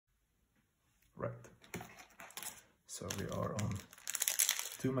Right. So we are on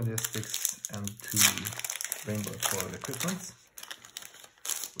 2 Majestics and 2 Rainbow foil equipment,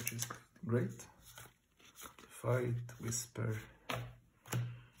 which is great. Fight, Whisper,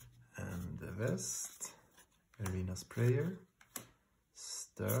 and the Vest, Arena's Prayer,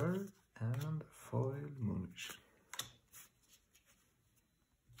 Stir, and foil Moonwish.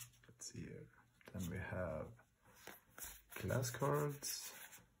 Let's see here. Then we have class cards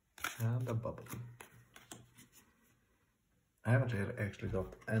and a bubble. I haven't actually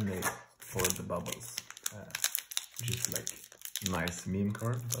got any for the bubbles, which is like nice meme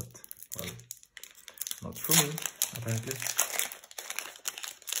card, but well, not for me apparently. Let's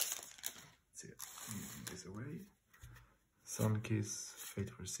see, this away. Sunkiss, Fate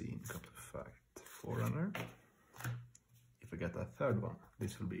Foreseen, Couple of Fight, Forerunner. If I get a third one,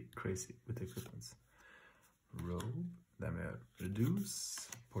 this will be crazy with the equipments. Robe, then we have Reduce,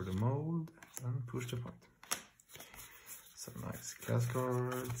 Pour the Mold, and Push the Point. Some nice class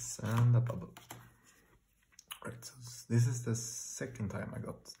cards and a bubble. Right, so this is the second time I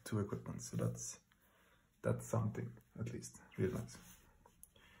got 2 equipments, so that's something at least. Really nice.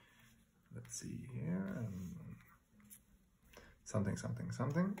 Let's see here. Something.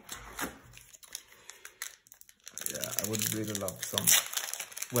 Yeah, I would really love some,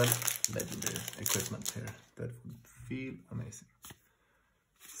 well, legendary equipment here. That would feel amazing.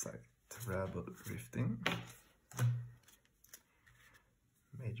 Sight, Rabble, Rifting.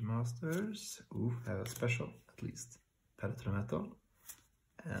 Mage Masters. Ooh, I have a special, at least. Penetrate Metal.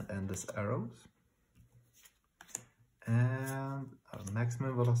 And Endless Arrows. And a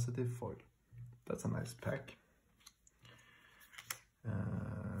Maximum Velocity foil. That's a nice pack.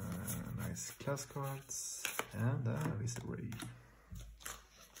 Nice class cards. And a Visory.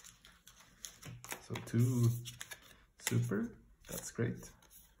 So 2 super. That's great.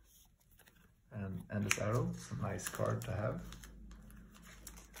 And Endless Arrows. A nice card to have.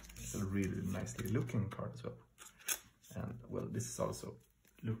 It's a really nicely looking card as well. And well, this is also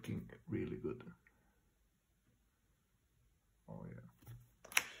looking really good. Oh yeah.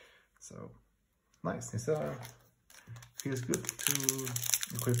 So nice. It's feels good. 2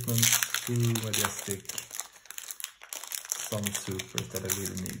 equipment, 2 Majestic, some supers that I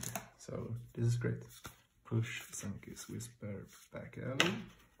really need. So this is great. Push, Sunkiss, Whisper, Back Alley,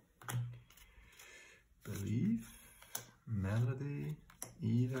 Belief, Melody,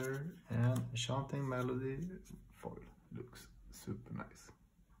 Either, and Enchanting Melody foil. Looks super nice.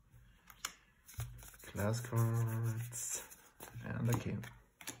 Class cards and a king.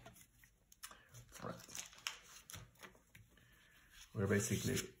 Alright. We're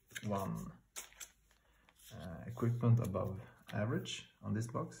basically 1 equipment above average on this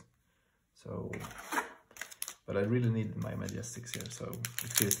box. So, but I really need my Majestics here, so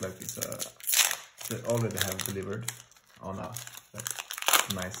it feels like they already have delivered on a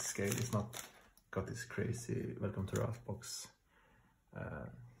nice scale. It's not got this crazy Welcome to Earth box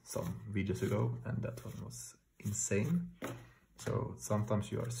some videos ago, and that one was insane. So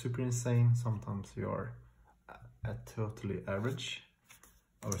sometimes you are super insane, sometimes you are at totally average,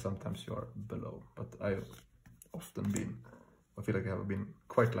 or sometimes you are below. But I've often been, I feel like I have been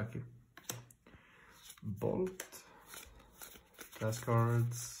quite lucky. Bolt, class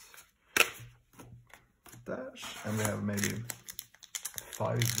cards, dash, and we have maybe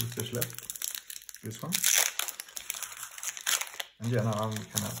 5 boosters left. This one. And yeah, now I'm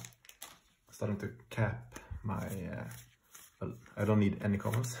kind of starting to cap my, well, I don't need any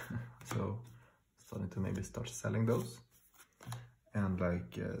commons, so starting to maybe start selling those. And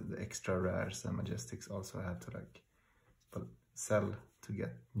like the extra rares and Majestics also I have to like, well, sell to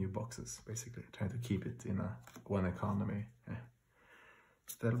get new boxes, basically. Trying to keep it in a 1 economy.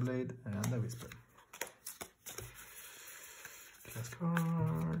 Spellblade and a Whisper. Class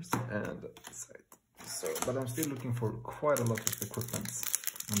cards and sight. So, but I'm still looking for quite a lot of equipments,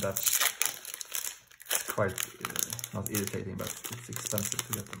 and that's quite not irritating, but it's expensive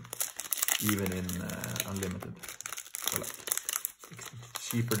to get them, even in unlimited. So like, it's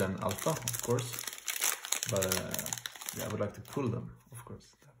cheaper than Alpha, of course, but yeah, I would like to pull them, of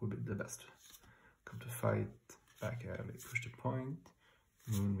course. That would be the best. Come to Fight, Back Alley, Push the Point,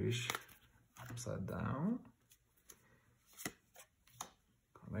 Moonwish, Upside Down.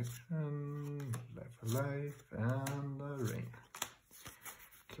 Connection, Life for Life, and Rain.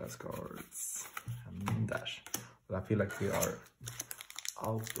 Class cards and dash. But I feel like we are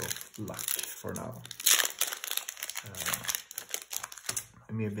out of luck for now.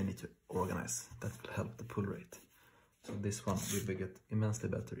 Maybe we need to organize. That will help the pull rate. So this one will get immensely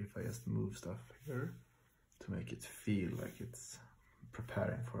better if I just move stuff here to make it feel like it's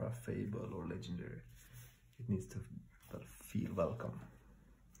preparing for a Fable or Legendary. It needs to feel welcome.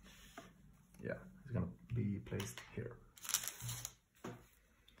 Yeah, it's gonna be placed here.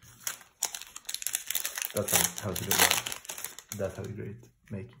 That's how to do that. That's how you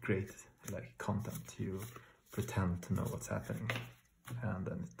make great like content. You pretend to know what's happening, and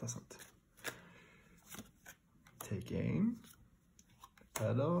then it doesn't. Take aim,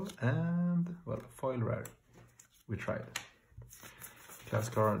 pedal, and well, foil rare. We tried. Class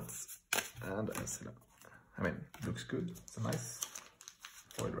cards and Esila. I mean, it looks good. It's a nice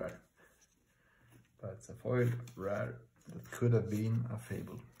foil rare, but it's a foil rare that could have been a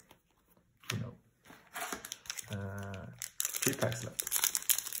Fable. You know. 3 packs left.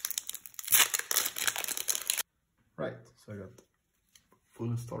 Right, so I got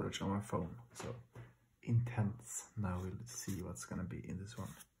full storage on my phone, so intense. Now we'll see what's gonna be in this one.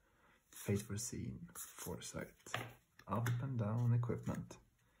 Fate Foreseen, Foresight, up and down equipment,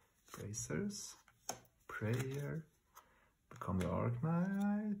 Bracers, Prayer, Become the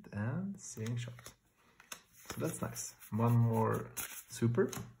Arcne, and Seeing Shot. So that's nice. One more super.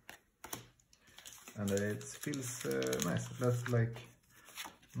 And it feels nice. That's like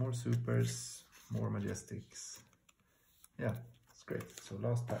more supers, more majestics. Yeah, it's great. So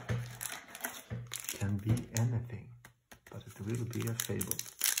last pack can be anything, but it will be a Fable.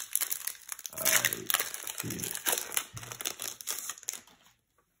 I feel it.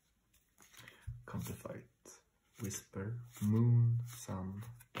 Come to Fight, Whisper, Moon, Sun,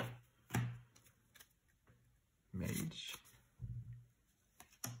 Mage,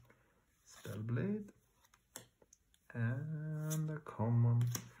 Spellblade, and a common,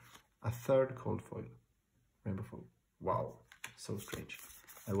 a third cold foil, Rainbow Foil. Wow, so strange.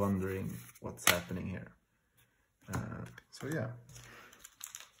 I'm wondering what's happening here. So yeah,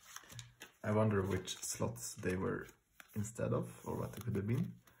 I wonder which slots they were instead of, or what it could have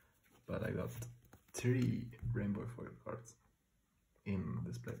been. But I got 3 Rainbow Foil cards in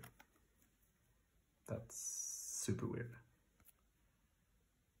display. That's super weird.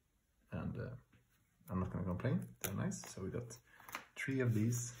 And I'm not gonna complain, they're nice. So we got 3 of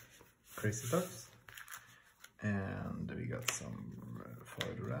these crazy stuffs. And we got some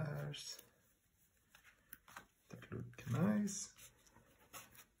foil rares that look nice.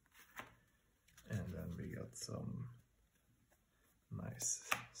 And then we got some nice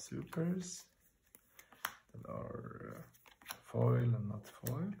supers that are foil and not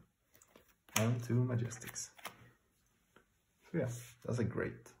foil. And 2 majestics. So yeah, that's a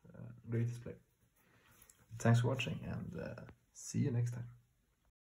great display. Thanks for watching, and see you next time.